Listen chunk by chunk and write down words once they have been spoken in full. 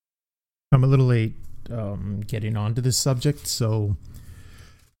I'm a little late getting onto this subject, so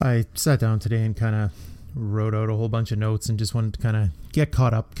I sat down today and kind of wrote out a whole bunch of notes and just wanted to kind of get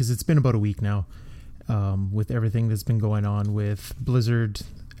caught up because it's been about a week now with everything that's been going on with Blizzard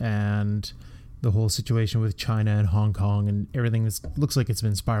and the whole situation with China and Hong Kong and everything that looks like it's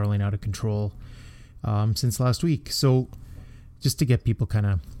been spiraling out of control since last week. So just to get people kind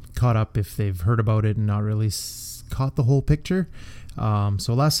of caught up if they've heard about it and not really caught the whole picture.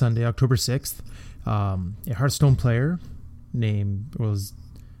 So last Sunday, October 6th, a Hearthstone player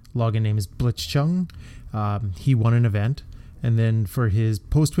login name is Blitzchung. He won an event, and then for his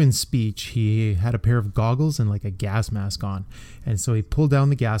post-win speech, he had a pair of goggles and like a gas mask on. And so he pulled down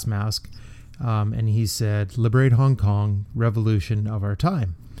the gas mask, and he said, "Liberate Hong Kong, revolution of our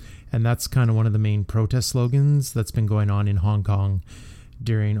time." And that's kind of one of the main protest slogans that's been going on in Hong Kong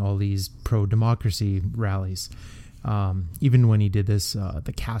during all these pro-democracy rallies. Even when he did this,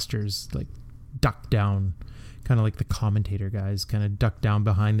 the casters like ducked down, kind of like the commentator guys kind of ducked down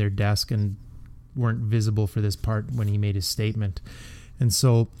behind their desk and weren't visible for this part when he made his statement. And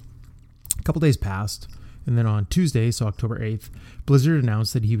so a couple days passed, and then on Tuesday, so October 8th, Blizzard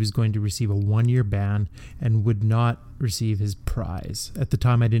announced that he was going to receive a 1-year ban and would not receive his prize. At the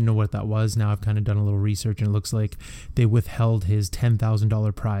time, I didn't know what that was. Now I've kind of done a little research, and it looks like they withheld his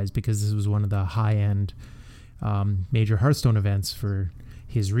 $10,000 prize because this was one of the high-end major Hearthstone events for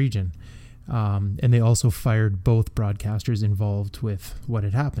his region. And they also fired both broadcasters involved with what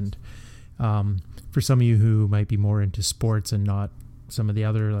had happened. For some of you who might be more into sports and not some of the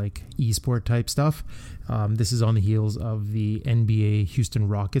other like esport type stuff, this is on the heels of the NBA Houston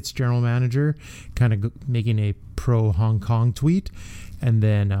Rockets general manager kind of making a pro Hong Kong tweet. And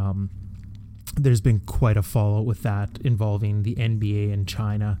then there's been quite a fallout with that involving the NBA and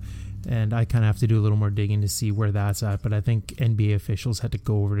China. And I kind of have to do a little more digging to see where that's at. But I think NBA officials had to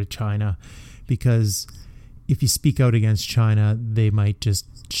go over to China because if you speak out against China, they might just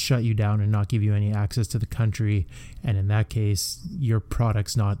shut you down and not give you any access to the country. And in that case, your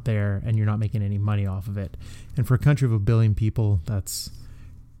product's not there and you're not making any money off of it. And for a country of 1 billion people, that's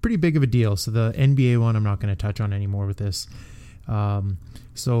pretty big of a deal. So the NBA one, I'm not going to touch on anymore with this.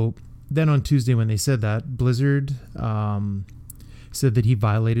 So then on Tuesday when they said that, Blizzard said that he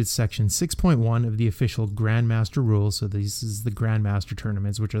violated Section 6.1 of the official Grandmaster rules. So this is the Grandmaster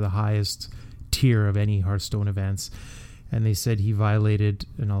tournaments, which are the highest tier of any Hearthstone events. And they said he violated,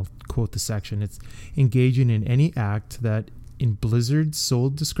 and I'll quote the section, it's engaging in any act that in Blizzard's sole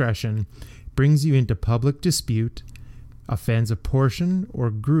discretion brings you into public dispute, offends a portion or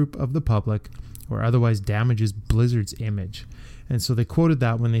group of the public, or otherwise damages Blizzard's image. And so they quoted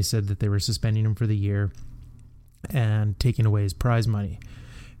that when they said that they were suspending him for the year and taking away his prize money.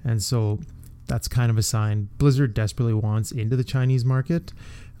 And so that's kind of a sign Blizzard desperately wants into the Chinese market.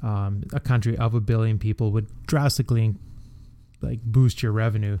 A country of 1 billion people would drastically boost your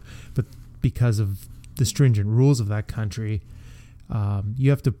revenue, but because of the stringent rules of that country,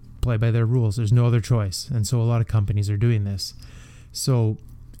 you have to play by their rules. There's no other choice. And so a lot of companies are doing this. So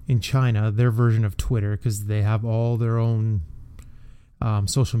in China, their version of Twitter, because they have all their own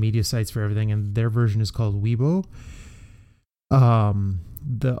social media sites for everything, and their version is called Weibo.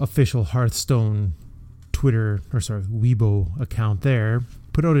 The official Hearthstone Weibo account there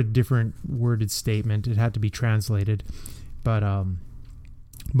put out a different worded statement. It had to be translated, but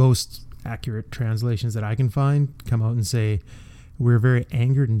most accurate translations that I can find come out and say, "We're very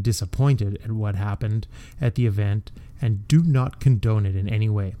angered and disappointed at what happened at the event and do not condone it in any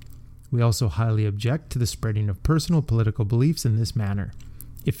way. We also highly object to the spreading of personal political beliefs in this manner.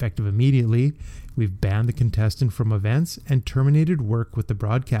 Effective immediately, we've banned the contestant from events and terminated work with the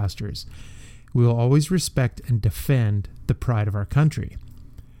broadcasters. We will always respect and defend the pride of our country,"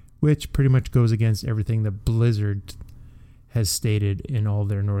 which pretty much goes against everything that Blizzard has stated in all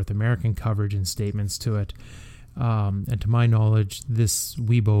their North American coverage and statements to it. And to my knowledge, this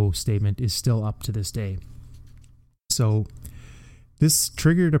Weibo statement is still up to this day. So this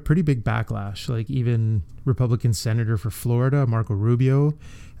triggered a pretty big backlash. Like even Republican Senator for Florida, Marco Rubio,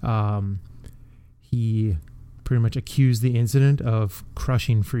 he pretty much accused the incident of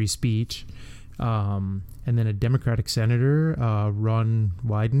crushing free speech. And then a Democratic Senator, Ron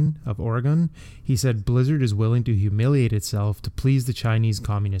Wyden of Oregon, he said Blizzard is willing to humiliate itself to please the Chinese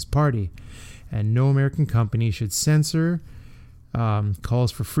Communist Party, and no American company should censor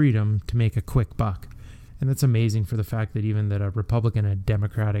calls for freedom to make a quick buck. And that's amazing for the fact that even that a Republican and a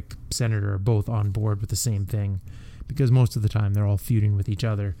Democratic senator are both on board with the same thing, because most of the time they're all feuding with each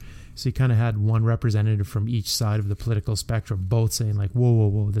other. So you kind of had one representative from each side of the political spectrum both saying like,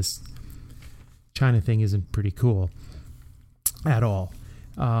 whoa, this China thing isn't pretty cool at all.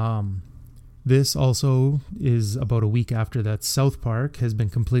 This also is about a week after that South Park has been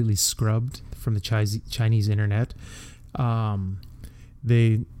completely scrubbed from the Chinese internet.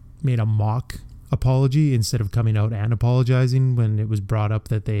 They made a mock apology instead of coming out and apologizing when it was brought up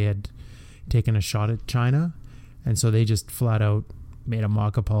that they had taken a shot at China. And so they just flat out made a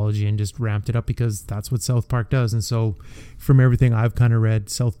mock apology and just ramped it up because that's what South Park does. And so from everything I've kind of read,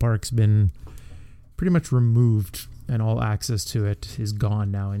 South Park's been pretty much removed and all access to it is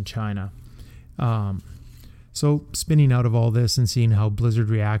gone now in China. So spinning out of all this and seeing how Blizzard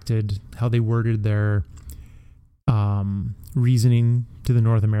reacted, how they worded their reasoning to the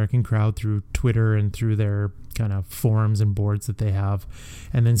North American crowd through Twitter and through their kind of forums and boards that they have,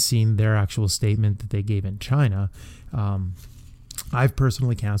 and then seeing their actual statement that they gave in China. I've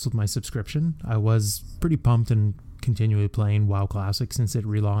personally canceled my subscription. I was pretty pumped and continually playing WoW Classic since it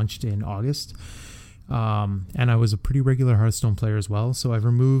relaunched in August. And I was a pretty regular Hearthstone player as well. So I've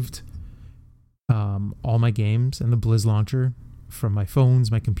removed all my games and the Blizz launcher from my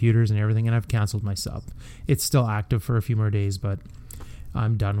phones, my computers, and everything, and I've canceled my sub. It's still active for a few more days, but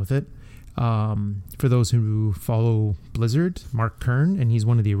I'm done with it. For those who follow Blizzard, Mark Kern, and he's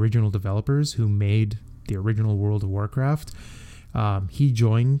one of the original developers who made the original World of Warcraft. He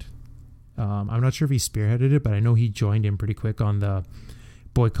joined. I'm not sure if he spearheaded it, but I know he joined in pretty quick on the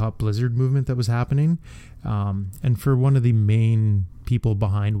boycott Blizzard movement that was happening. And for one of the main people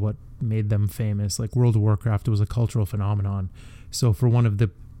behind what made them famous, like World of Warcraft was a cultural phenomenon. So for one of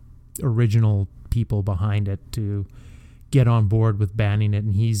the original people behind it to get on board with banning it,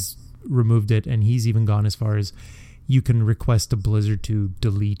 and he's removed it, and he's even gone as far as you can request a Blizzard to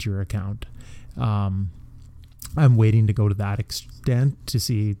delete your account. I'm waiting to go to that extent to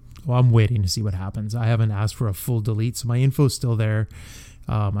see. Well, I'm waiting to see what happens. I haven't asked for a full delete, so my info's still there.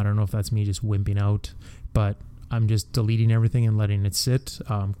 I don't know if that's me just wimping out, but I'm just deleting everything and letting it sit.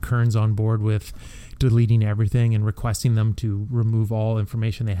 Kern's on board with deleting everything and requesting them to remove all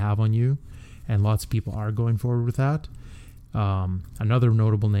information they have on you, and lots of people are going forward with that. Another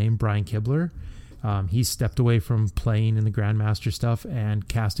notable name, Brian Kibler. He stepped away from playing in the Grandmaster stuff and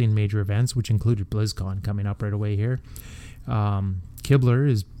casting major events, which included BlizzCon coming up right away here. Kibler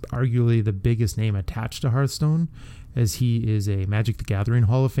is arguably the biggest name attached to Hearthstone, as he is a Magic the Gathering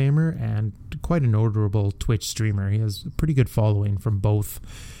Hall of Famer and quite a notable Twitch streamer. He has a pretty good following from both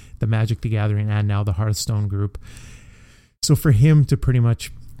the Magic the Gathering and now the Hearthstone group. So for him to pretty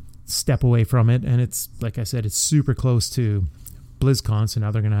much step away from it, and it's, like I said, it's super close to BlizzCon, so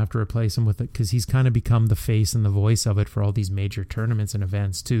now they're going to have to replace him with it because he's kind of become the face and the voice of it for all these major tournaments and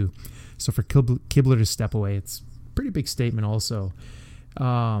events too. So for Kibler to step away, it's a pretty big statement also.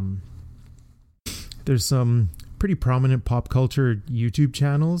 There's some pretty prominent pop culture YouTube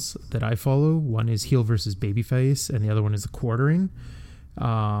channels that I follow. One is Heel versus Babyface, and the other one is The Quartering.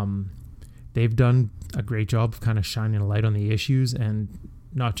 They've done a great job of kind of shining a light on the issues and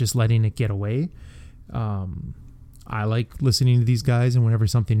not just letting it get away. I like listening to these guys, and whenever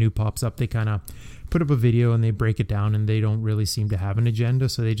something new pops up, they kind of put up a video and they break it down, and they don't really seem to have an agenda,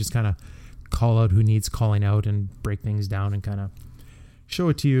 so they just kind of call out who needs calling out and break things down and kind of show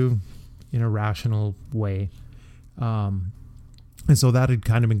it to you in a rational way. And so that had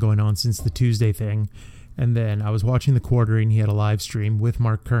kind of been going on since the Tuesday thing. And then I was watching The Quartering. He had a live stream with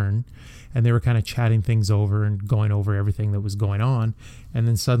Mark Kern, and they were kind of chatting things over and going over everything that was going on. And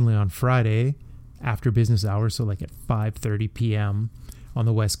then suddenly on Friday, after business hours, so like at 5:30 p.m. on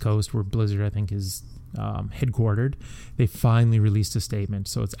the West Coast, where Blizzard, I think, is headquartered, they finally released a statement.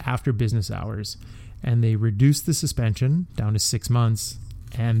 So it's after business hours, and they reduced the suspension down to 6 months,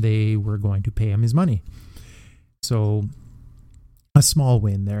 and they were going to pay him his money. So a small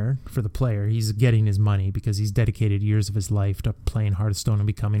win there for the player. He's getting his money because he's dedicated years of his life to playing Hearthstone and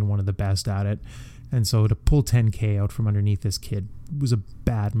becoming one of the best at it. And so to pull $10K out from underneath this kid was a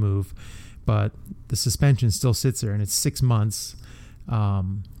bad move. But the suspension still sits there, and it's 6 months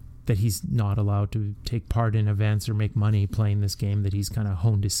that he's not allowed to take part in events or make money playing this game that he's kind of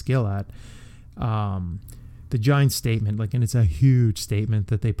honed his skill at. The giant statement, and it's a huge statement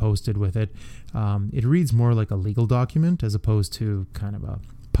that they posted with it. It reads more like a legal document as opposed to kind of a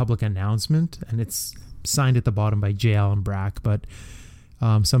public announcement, and it's signed at the bottom by J. Allen Brack, but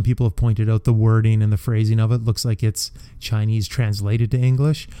some people have pointed out the wording and the phrasing of it looks like it's Chinese translated to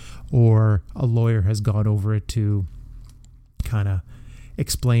English, or a lawyer has gone over it to kind of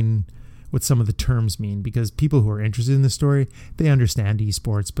explain what some of the terms mean, because people who are interested in the story, they understand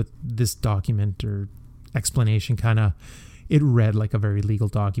esports, but this document or explanation it read like a very legal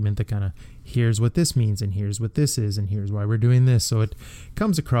document that kind of, here's what this means and here's what this is and here's why we're doing this. So it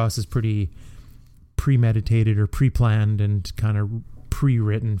comes across as pretty premeditated or pre-planned and kind of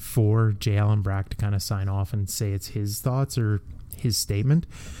pre-written for J. Allen Brack to kind of sign off and say it's his thoughts or his statement.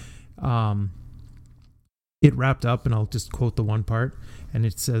 It wrapped up, and I'll just quote the one part, and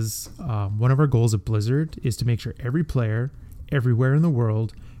it says, one of our goals at Blizzard is to make sure every player everywhere in the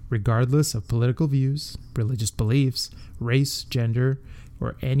world, regardless of political views, religious beliefs, race, gender,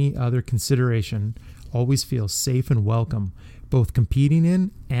 or any other consideration, always feels safe and welcome, both competing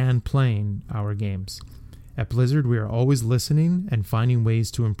in and playing our games. At Blizzard, we are always listening and finding ways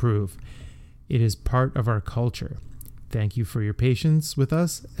to improve. It is part of our culture. Thank you for your patience with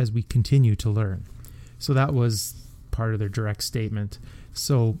us as we continue to learn. So that was part of their direct statement.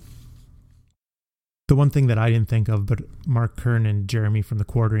 So the one thing that I didn't think of, but Mark Kern and Jeremy from The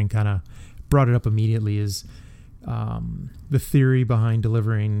Quartering kind of brought it up immediately, is the theory behind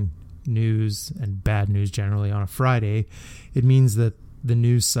delivering news and bad news generally on a Friday. It means that the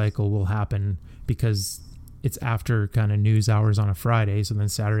news cycle will happen because it's after kind of news hours on a Friday. So then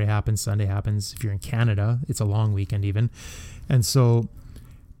Saturday happens, Sunday happens. If you're in Canada, it's a long weekend even. And so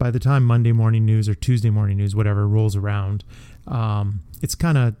by the time Monday morning news or Tuesday morning news, whatever, rolls around, it's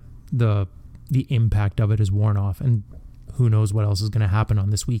kind of the impact of it is worn off, and who knows what else is going to happen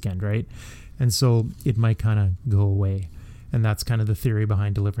on this weekend, right? And so it might kind of go away. And that's kind of the theory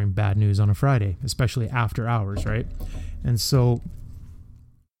behind delivering bad news on a Friday, especially after hours, right? And so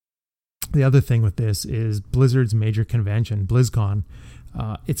the other thing with this is Blizzard's major convention, BlizzCon.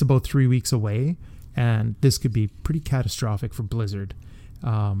 It's about 3 weeks away, and this could be pretty catastrophic for Blizzard.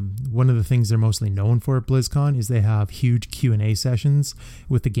 One of the things they're mostly known for at BlizzCon is they have huge Q&A sessions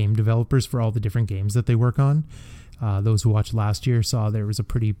with the game developers for all the different games that they work on. Those who watched last year saw there was a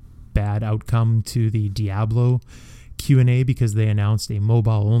pretty bad outcome to the Diablo Q&A because they announced a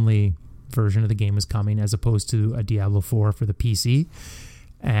mobile-only version of the game was coming as opposed to a Diablo 4 for the PC.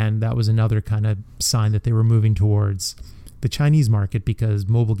 And that was another kind of sign that they were moving towards the Chinese market because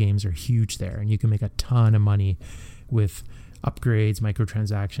mobile games are huge there and you can make a ton of money with upgrades,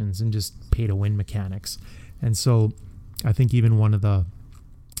 microtransactions, and just pay-to-win mechanics. And so I think even one of the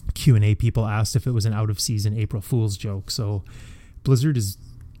Q&A people asked if it was an out-of-season April Fool's joke. So Blizzard is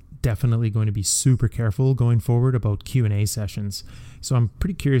definitely going to be super careful going forward about Q&A sessions. So I'm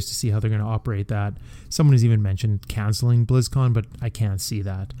pretty curious to see how they're going to operate that. Someone has even mentioned canceling BlizzCon, but I can't see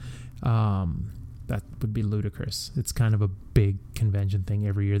that. That would be ludicrous. It's kind of a big convention thing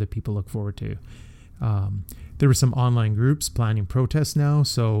every year that people look forward to. There were some online groups planning protests now.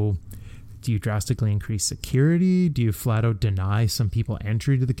 So do you drastically increase security? Do you flat out deny some people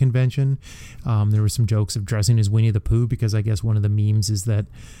entry to the convention? There were some jokes of dressing as Winnie the Pooh because I guess one of the memes is that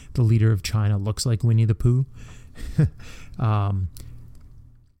the leader of China looks like Winnie the Pooh.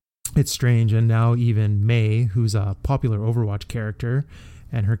 It's strange. And now even Mei, who's a popular Overwatch character,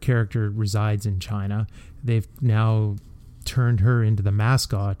 and her character resides in China, they've now turned her into the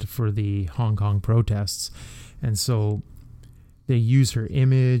mascot for the Hong Kong protests. And so they use her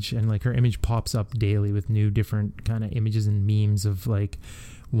image, and like her image pops up daily with new different kind of images and memes of like,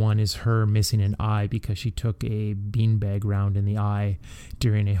 one is her missing an eye because she took a beanbag round in the eye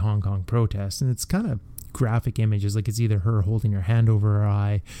during a Hong Kong protest. And it's kind of graphic images, like it's either her holding her hand over her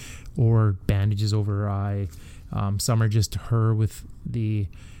eye or bandages over her eye. Some are just her with the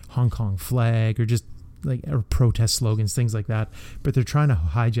Hong Kong flag or just like or protest slogans, things like that. But they're trying to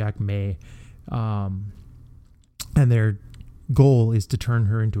hijack Mei, and their goal is to turn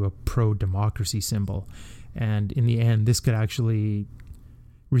her into a pro-democracy symbol. And in the end, this could actually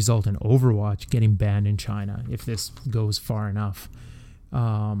result in Overwatch getting banned in China if this goes far enough.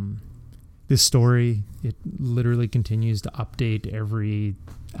 This story, it literally continues to update every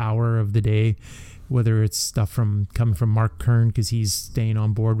hour of the day, whether it's stuff coming from Mark Kern because he's staying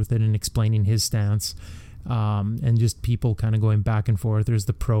on board with it and explaining his stance, and just people kind of going back and forth. There's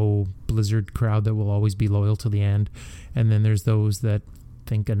the pro Blizzard crowd that will always be loyal to the end, and then there's those that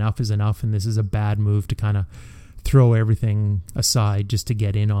think enough is enough and this is a bad move to kind of throw everything aside just to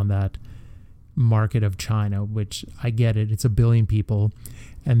get in on that market of China, which I get it. It's 1 billion people,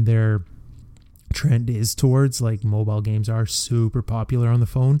 and their trend is towards, like, mobile games are super popular on the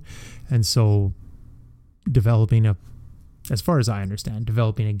phone. And so as far as I understand,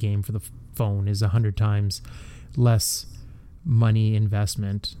 developing a game for the phone is 100 times less money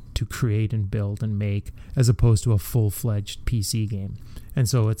investment to create and build and make as opposed to a full-fledged PC game. And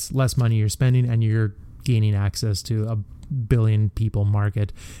so it's less money you're spending, and you're gaining access to a 1 billion people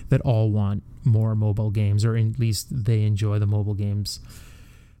market that all want more mobile games, or at least they enjoy the mobile games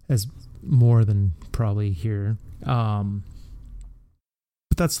as more than probably here. But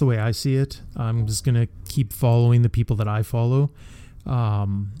that's the way I see it. I'm just going to keep following the people that I follow.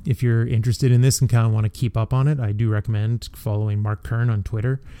 If you're interested in this and kind of want to keep up on it, I do recommend following Mark Kern on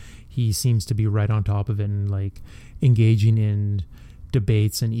Twitter. He seems to be right on top of it and like engaging in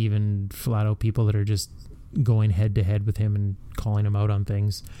debates and even flat out people that are just going head to head with him and calling him out on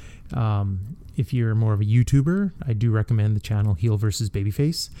things. If you're more of a YouTuber, I do recommend the channel Heel versus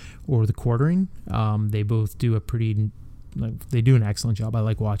Babyface or The Quartering. They both do they do an excellent job. I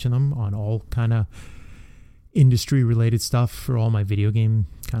like watching them on all kind of industry related stuff for all my video game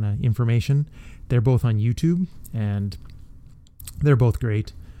kind of information. They're both on YouTube and they're both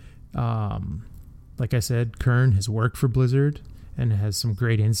great. Like I said, Kern has worked for Blizzard and has some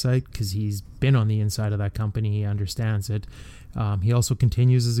great insight because he's been on the inside of that company. He understands it. He also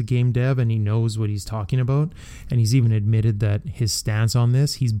continues as a game dev and he knows what he's talking about. And he's even admitted that his stance on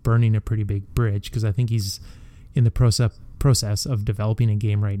this, he's burning a pretty big bridge because I think he's in the process of developing a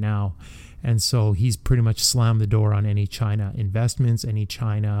game right now. And so he's pretty much slammed the door on any China investments, any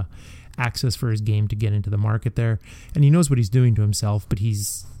China access for his game to get into the market there. And he knows what he's doing to himself, but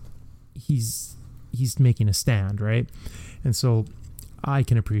he's making a stand, right? And so I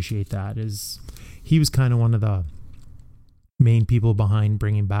can appreciate that. He was kind of one of the main people behind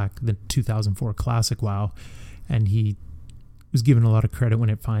bringing back the 2004 classic WoW, and he was given a lot of credit when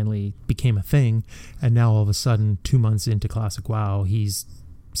it finally became a thing. And now all of a sudden, 2 months into classic WoW, he's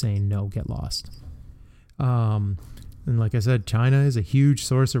saying no, get lost. And like I said, China is a huge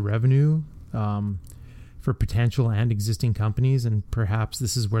source of revenue for potential and existing companies, and perhaps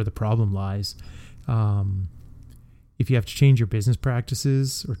this is where the problem lies. If you have to change your business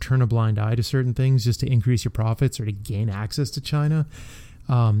practices or turn a blind eye to certain things just to increase your profits or to gain access to China,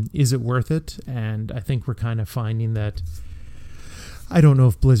 is it worth it? And I think we're kind of finding that, I don't know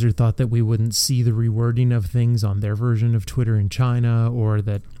if Blizzard thought that we wouldn't see the rewording of things on their version of Twitter in China, or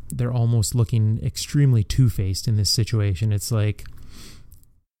that they're almost looking extremely two-faced in this situation. It's like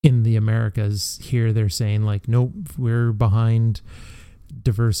in the Americas here, they're saying like, nope, we're behind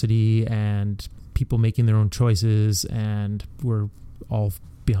diversity and people making their own choices and we're all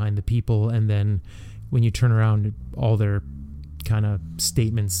behind the people. And then when you turn around, all their kind of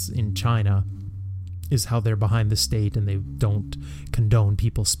statements in China is how they're behind the state and they don't condone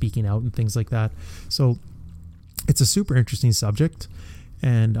people speaking out and things like that. So it's a super interesting subject,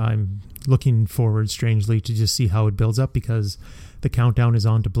 and I'm looking forward strangely to just see how it builds up, because the countdown is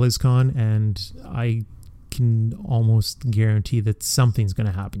on to BlizzCon and I can almost guarantee that something's going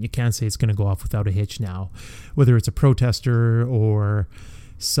to happen. You can't say it's going to go off without a hitch now, whether it's a protester or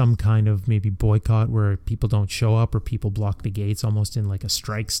some kind of maybe boycott where people don't show up or people block the gates almost in like a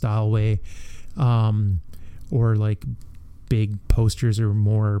strike style way, or like big posters or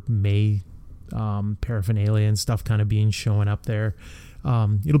more May paraphernalia and stuff kind of showing up there.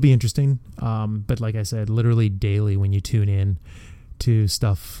 It'll be interesting. But like I said, literally daily when you tune in to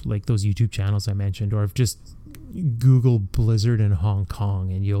stuff like those YouTube channels I mentioned, or just Google Blizzard in Hong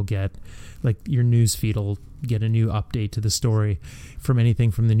Kong and you'll get like your news feed will get a new update to the story from anything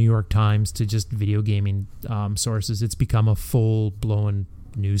from the New York Times to just video gaming sources. It's become a full-blown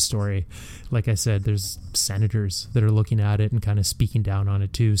news story. Like I said, there's senators that are looking at it and kind of speaking down on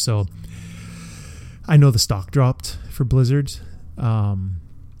it too. So I know the stock dropped for Blizzard,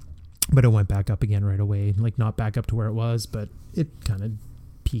 but it went back up again right away. Like not back up to where it was, but it kind of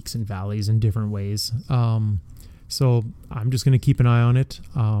peaks and valleys in different ways. So I'm just going to keep an eye on it.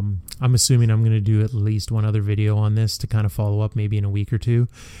 I'm assuming I'm going to do at least one other video on this to kind of follow up maybe in a week or two.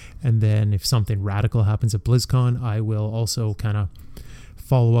 And then if something radical happens at BlizzCon, I will also kind of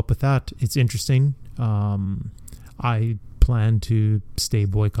follow up with that. It's interesting. I plan to stay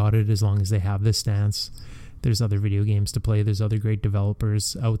boycotted as long as they have this stance. There's other video games to play. There's other great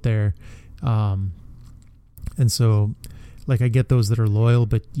developers out there. And so, like, I get those that are loyal,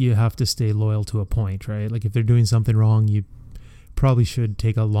 but you have to stay loyal to a point, right? Like, if they're doing something wrong, you probably should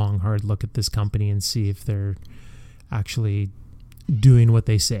take a long, hard look at this company and see if they're actually doing what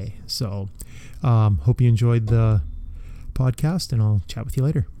they say. So, hope you enjoyed the podcast, and I'll chat with you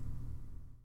later.